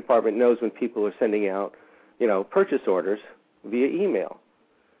accounting department knows when people are sending out, purchase orders via email,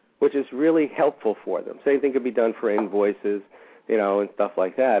 which is really helpful for them. Same thing could be done for invoices, and stuff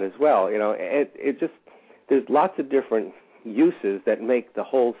like that as well. There's lots of different uses that make the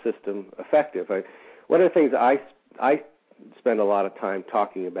whole system effective. One of the things I spend a lot of time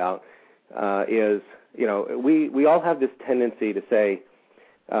talking about is, we all have this tendency to say,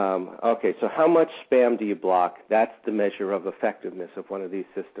 okay, so how much spam do you block? That's the measure of effectiveness of one of these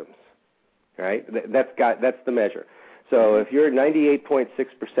systems, right? That's the measure. So if you're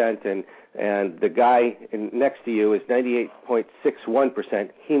 98.6% and the guy next to you is 98.61%,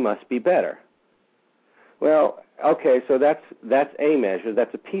 he must be better. Well, okay, so that's a measure.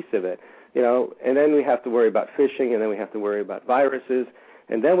 That's a piece of it, and then we have to worry about phishing, and then we have to worry about viruses,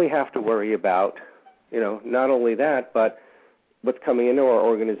 and then we have to worry about, not only that, but what's coming into our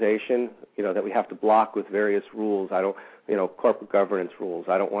organization, that we have to block with various rules. Corporate governance rules.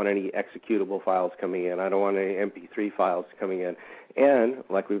 I don't want any executable files coming in. I don't want any MP3 files coming in. And,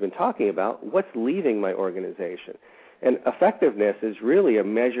 like we've been talking about, what's leaving my organization? And effectiveness is really a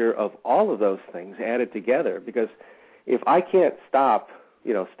measure of all of those things added together, because if I can't stop,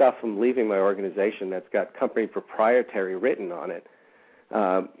 stuff from leaving my organization that's got company proprietary written on it,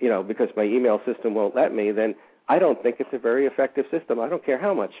 because my email system won't let me, then I don't think it's a very effective system. I don't care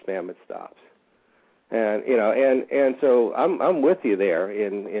how much spam it stops. And and so I'm with you there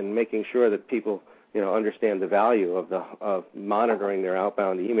in making sure that people understand the value of monitoring their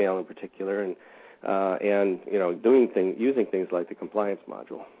outbound email in particular, and using things like the compliance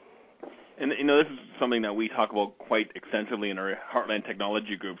module. And this is something that we talk about quite extensively in our Heartland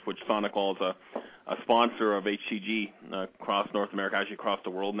Technology groups, which SonicWall is a sponsor of HTG across North America, actually across the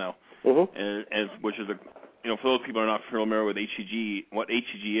world now. Mm-hmm. Which is for those people who are not familiar with HTG, what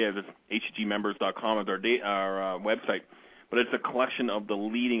HTG is, it's HTGmembers.com is our website. But it's a collection of the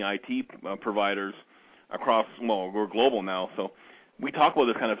leading IT providers across, we're global now, so we talk about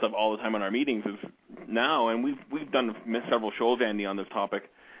this kind of stuff all the time in our meetings now, and we've done several shows, Andy, on this topic,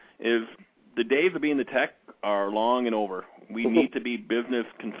 is the days of being the tech are long and over. We need to be business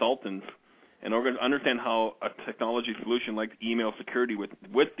consultants and understand how a technology solution like email security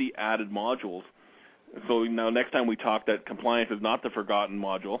with the added modules. So now next time we talk that compliance is not the forgotten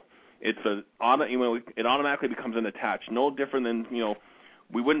module. It automatically becomes an attached. No different than,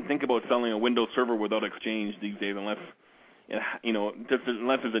 we wouldn't think about selling a Windows server without Exchange these days unless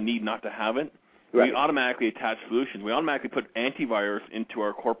there's a need not to have it. Right. We automatically attach solutions. We automatically put antivirus into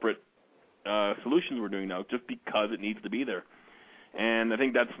our corporate solutions we're doing now just because it needs to be there. And I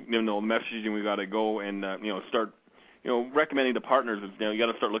think that's, the messaging we got to go and, start, recommending to partners is, you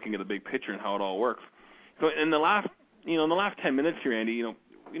got to start looking at the big picture and how it all works. So in the last 10 minutes here, Andy, so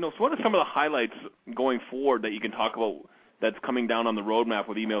what are some of the highlights going forward that you can talk about that's coming down on the roadmap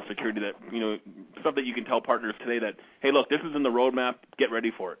with email security that, stuff that you can tell partners today that, hey, look, this is in the roadmap, get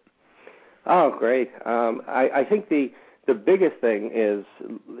ready for it? Oh, great. I think the biggest thing is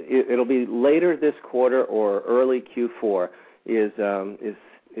it'll be later this quarter or early Q4 is we're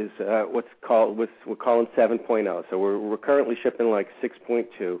calling 7.0. So we're currently shipping like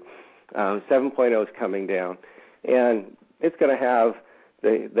 6.2. 7.0 is coming down, and it's going to have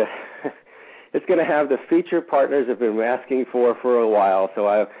it's going to have the feature partners have been asking for a while.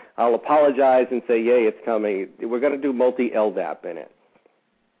 So I'll apologize and say, yay, it's coming. We're going to do multi-LDAP in it.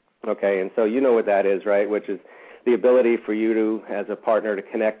 Okay, and so you know what that is, right? Which is the ability for you to, as a partner, to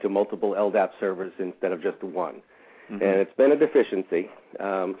connect to multiple LDAP servers instead of just one. Mm-hmm. And it's been a deficiency,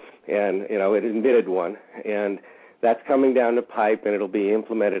 and it admitted one, and that's coming down the pipe, and it'll be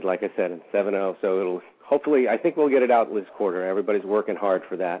implemented, like I said, in 7.0. So it'll hopefully, I think we'll get it out this quarter. Everybody's working hard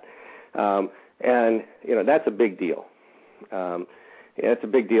for that, and that's a big deal. It's a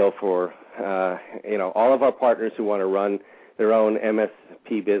big deal for all of our partners who want to run their own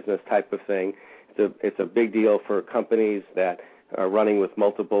MSP business type of thing. It's a big deal for companies that are running with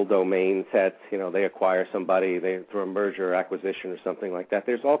multiple domain sets. They acquire somebody through a merger or acquisition or something like that.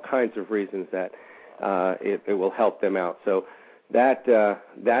 There's all kinds of reasons that it will help them out. So that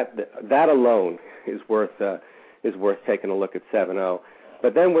alone is worth taking a look at 7.0.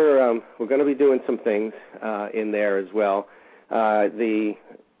 But then we're going to be doing some things in there as well. One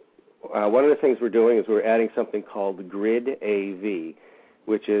of the things we're doing is we're adding something called Grid AV,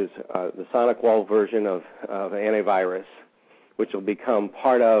 which is the SonicWall version of antivirus, which will become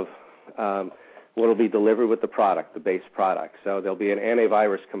part of what will be delivered with the product, the base product. So there'll be an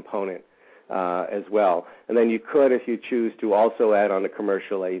antivirus component as well. And then you could, if you choose to, also add on the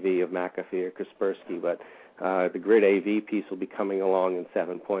commercial AV of McAfee or Kaspersky. But The Grid AV piece will be coming along in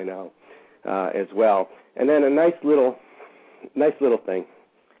 7.0 as well. And then a nice little thing.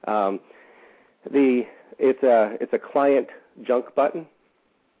 It's a client junk button.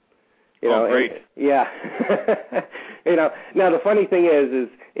 Great. Yeah. Now the funny thing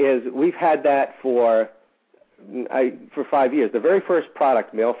is we've had that for 5 years. The very first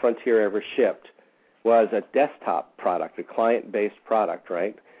product Mail Frontier ever shipped was a desktop product, a client-based product,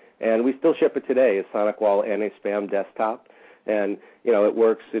 right? And we still ship it today, a SonicWall Anti-Spam desktop. And, it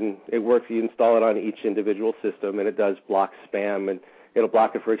works. You install it on each individual system, and it does block spam, and it'll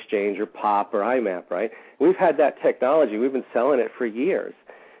block it for Exchange or POP or IMAP, right? We've had that technology. We've been selling it for years.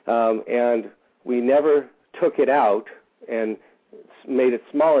 And we never took it out and made it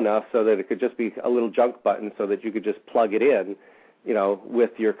small enough so that it could just be a little junk button so that you could just plug it in,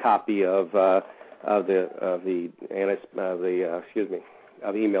 with your copy of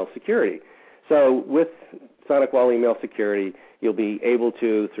email security. So with SonicWall Email Security, you'll be able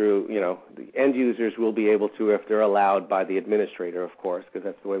to, the end users will be able to, if they're allowed by the administrator, of course, because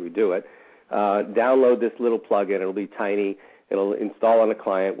that's the way we do it, download this little plugin. It'll be tiny. It'll install on the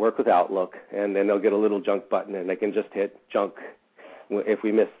client, work with Outlook, and then they'll get a little junk button, and they can just hit junk if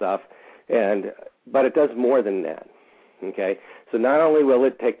we miss stuff. But it does more than that. Okay, so not only will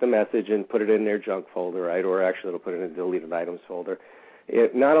it take the message and put it in their junk folder, right, or actually it'll put it in the deleted items folder.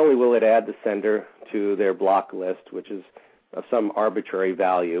 Not only will it add the sender to their block list, which is of some arbitrary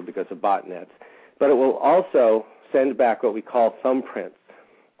value because of botnets, but it will also send back what we call thumbprints.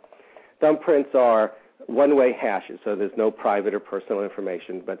 Thumbprints are one-way hashes, so there's no private or personal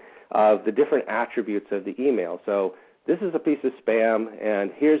information, but of the different attributes of the email. So this is a piece of spam,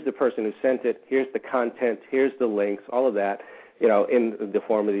 and here's the person who sent it, here's the content, here's the links, all of that, in the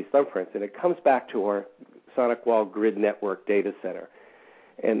form of these thumbprints. And it comes back to our SonicWall Grid Network data center.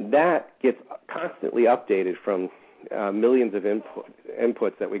 And that gets constantly updated from millions of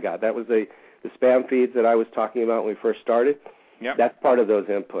inputs that we got. That was the spam feeds that I was talking about when we first started. Yep. That's part of those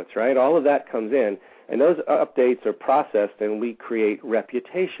inputs, right? All of that comes in, and those updates are processed, and we create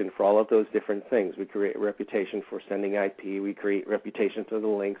reputation for all of those different things. We create reputation for sending IP. We create reputation for the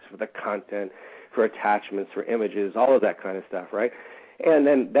links, for the content, for attachments, for images, all of that kind of stuff, right? And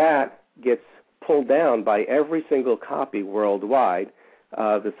then that gets pulled down by every single copy worldwide,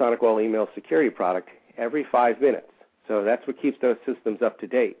 the SonicWall Email Security product, every 5 minutes. So that's what keeps those systems up to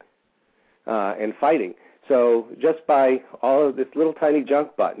date and fighting. So just by all of this little tiny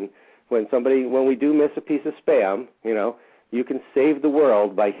junk button, when we do miss a piece of spam, you can save the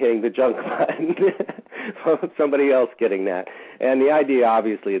world by hitting the junk button from somebody else getting that. And the idea,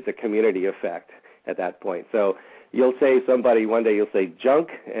 obviously, it's a community effect at that point. So you'll say one day you'll say junk,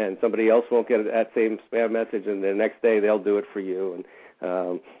 and somebody else won't get that same spam message, and the next day they'll do it for you,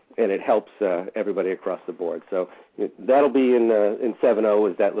 and it helps everybody across the board. So that'll be in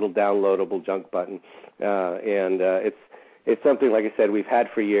 7.0 is that little downloadable junk button, and it's something, like I said, we've had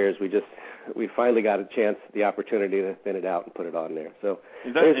for years. We finally got the opportunity to thin it out and put it on there. So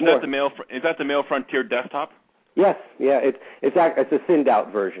is that the Mail Frontier desktop? Yes, yeah, it's a thinned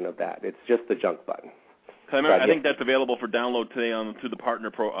out version of that. It's just the junk button. I think that's available for download today through the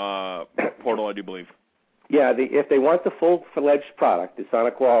partner portal, I do believe. Yeah, if they want the full-fledged product, the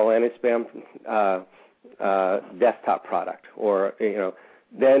SonicWall Anti-Spam desktop product, or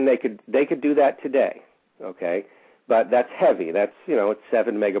then they could do that today. Okay, but that's heavy. That's it's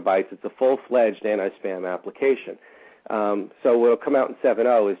 7 megabytes. It's a full-fledged anti-spam application. So what'll come out in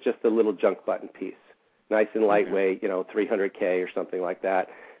 7.0 is just a little junk button piece, nice and lightweight. 300K or something like that.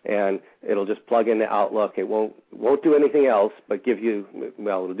 And it'll just plug into Outlook. It won't do anything else, but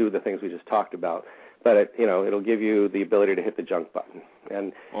it'll do the things we just talked about. But it'll give you the ability to hit the junk button.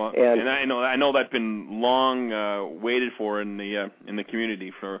 And I know that's been long waited for in the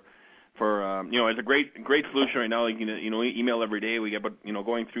community for it's a great solution right now. Like, email every day we get, but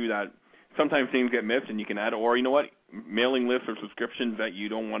going through that, sometimes things get missed, and you can add, or mailing lists or subscriptions that you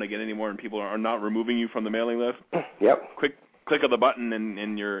don't want to get anymore, and people are not removing you from the mailing list. Yep. Quick click of the button,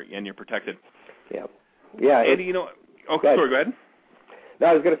 and you're protected. Yep. Yeah. And sorry, go ahead. No,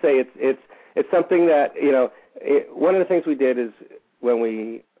 I was going to say it's something that one of the things we did is when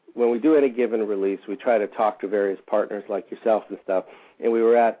we do any given release, we try to talk to various partners like yourself and stuff. And we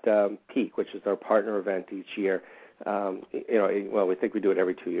were at Peak, which is our partner event each year. We think we do it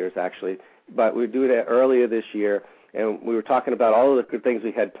every 2 years actually, but we do it earlier this year. And we were talking about all of the good things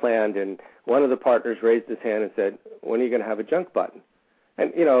we had planned, and one of the partners raised his hand and said, "When are you going to have a junk button?"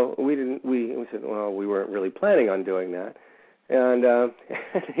 And we said, "Well, we weren't really planning on doing that." And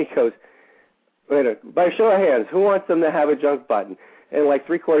he goes, "By show of hands, who wants them to have a junk button?" And like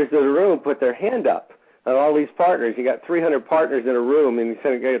 3/4 of the room put their hand up. all these partners. You got 300 partners in a room, and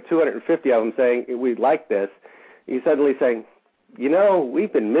you got 250 of them saying, we like this. You suddenly saying,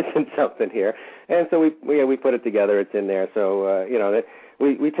 we've been missing something here. And so we put it together. It's in there. So,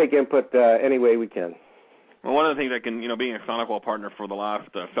 we take input any way we can. Well, one of the things that can, being a SonicWall partner for the last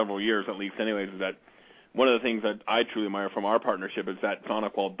several years at least anyways, is that one of the things that I truly admire from our partnership is that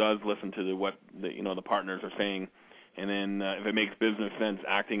SonicWall does listen to what the partners are saying, and then if it makes business sense,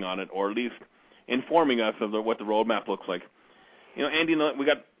 acting on it, or at least informing us of what the roadmap looks like. Andy, we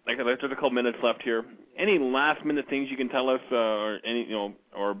got just a couple minutes left here. Any last minute things you can tell us, or any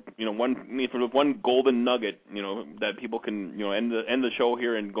one golden nugget, that people can end the show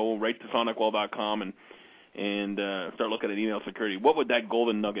here and go right to sonicwall.com and start looking at email security. What would that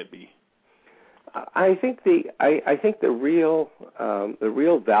golden nugget be? I think the real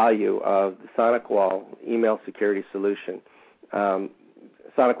value of the SonicWall email security solution,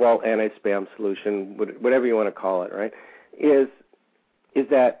 SonicWall anti-spam solution, whatever you want to call it, right, is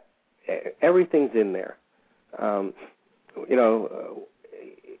that everything's in there.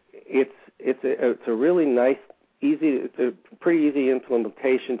 It's a really nice, it's a pretty easy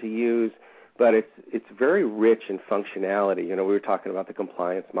implementation to use, but it's very rich in functionality. We were talking about the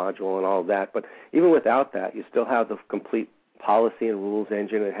compliance module and all of that, but even without that, you still have the complete policy and rules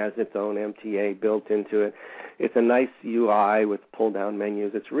engine. It has its own MTA built into it. It's a nice UI with pull-down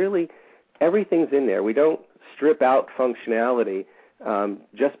menus. It's really, everything's in there. We don't strip out functionality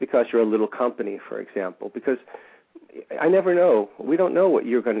just because you're a little company, for example, because I never know. We don't know what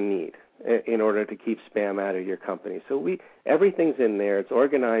you're going to need in order to keep spam out of your company. So everything's in there. It's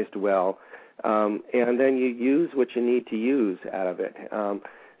organized well. And then you use what you need to use out of it. A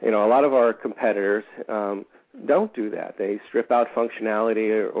lot of our competitors don't do that. They strip out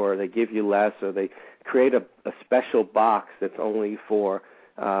functionality, or they give you less, or they create a special box that's only for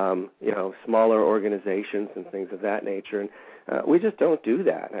smaller organizations and things of that nature. And we just don't do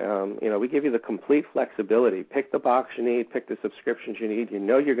that. We give you the complete flexibility. Pick the box you need, pick the subscriptions you need.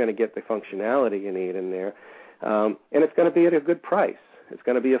 You're going to get the functionality you need in there, and it's going to be at a good price. It's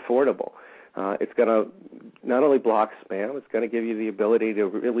going to be affordable. It's going to not only block spam, it's going to give you the ability to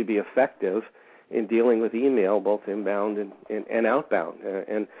really be effective in dealing with email, both inbound and outbound.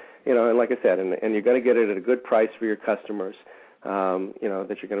 And like I said, and you're going to get it at a good price for your customers.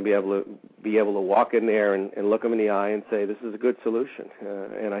 That you're going to be able to walk in there and look them in the eye and say, this is a good solution.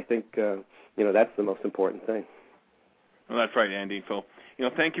 And I think that's the most important thing. Well, that's right, Andy. So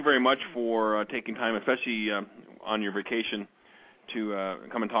thank you very much for taking time, especially on your vacation, to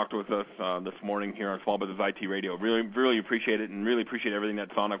come and talk to us this morning here on Small Business IT Radio. Really, really appreciate it, and really appreciate everything that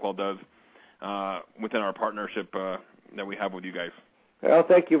SonicWall does within our partnership that we have with you guys. Well,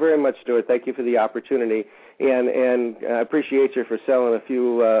 thank you very much, Stuart. Thank you for the opportunity, and I appreciate you for selling a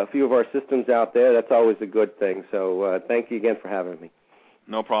few of our systems out there. That's always a good thing. So thank you again for having me.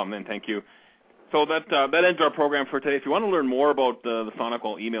 No problem, and thank you. So that ends our program for today. If you want to learn more about the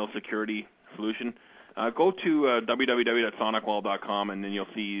SonicWall email security solution, go to www.sonicwall.com, and then you'll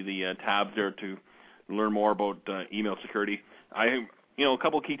see the tabs there to learn more about email security. A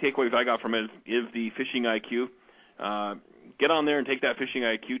couple of key takeaways I got from it is the phishing IQ. Get on there and take that phishing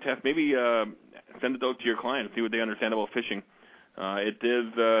IQ test. Maybe send it out to your clients, see what they understand about phishing. It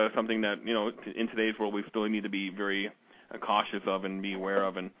is something that, in today's world, we still need to be very cautious of and be aware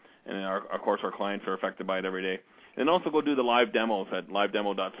of, and of course our clients are affected by it every day. And also go do the live demos at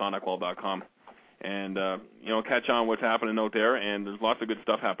livedemo.sonicwall.com. And, catch on what's happening out there, and there's lots of good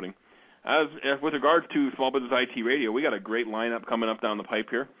stuff happening. As with regards to Small Business IT Radio, we got a great lineup coming up down the pipe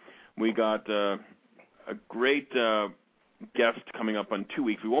here. We got a great guest coming up in 2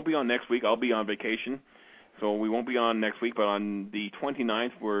 weeks. We won't be on next week. I'll be on vacation, so we won't be on next week. But on the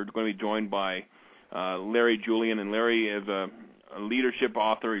 29th, we're going to be joined by Larry Julian, and Larry is a leadership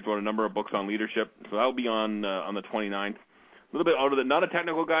author. He's wrote a number of books on leadership, so that'll be on the 29th. A little bit out of it, not a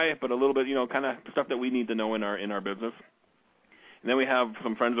technical guy, but a little bit, kind of stuff that we need to know in our business. And then we have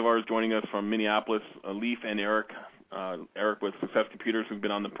some friends of ours joining us from Minneapolis, Leif and Eric. Eric with Success Computers, who's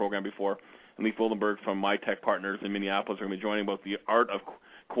been on the program before, and Leif Oldenburg from My Tech Partners in Minneapolis are going to be joining about the art of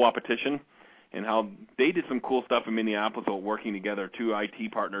co-opetition and how they did some cool stuff in Minneapolis about working together, two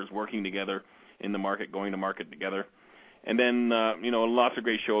IT partners working together in the market, going to market together. And then, lots of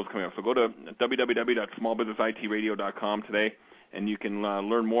great shows coming up. So go to www.smallbusinessitradio.com today, and you can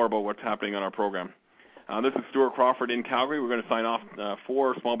learn more about what's happening on our program. This is Stuart Crawford in Calgary. We're going to sign off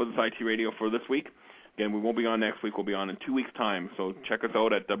for Small Business IT Radio for this week. Again, we won't be on next week. We'll be on in 2 weeks' time. So check us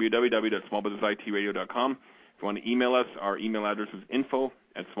out at www.smallbusinessitradio.com. If you want to email us, our email address is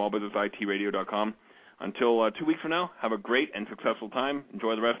info@smallbusinessitradio.com. Until 2 weeks from now, have a great and successful time.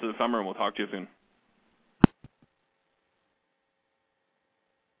 Enjoy the rest of the summer, and we'll talk to you soon.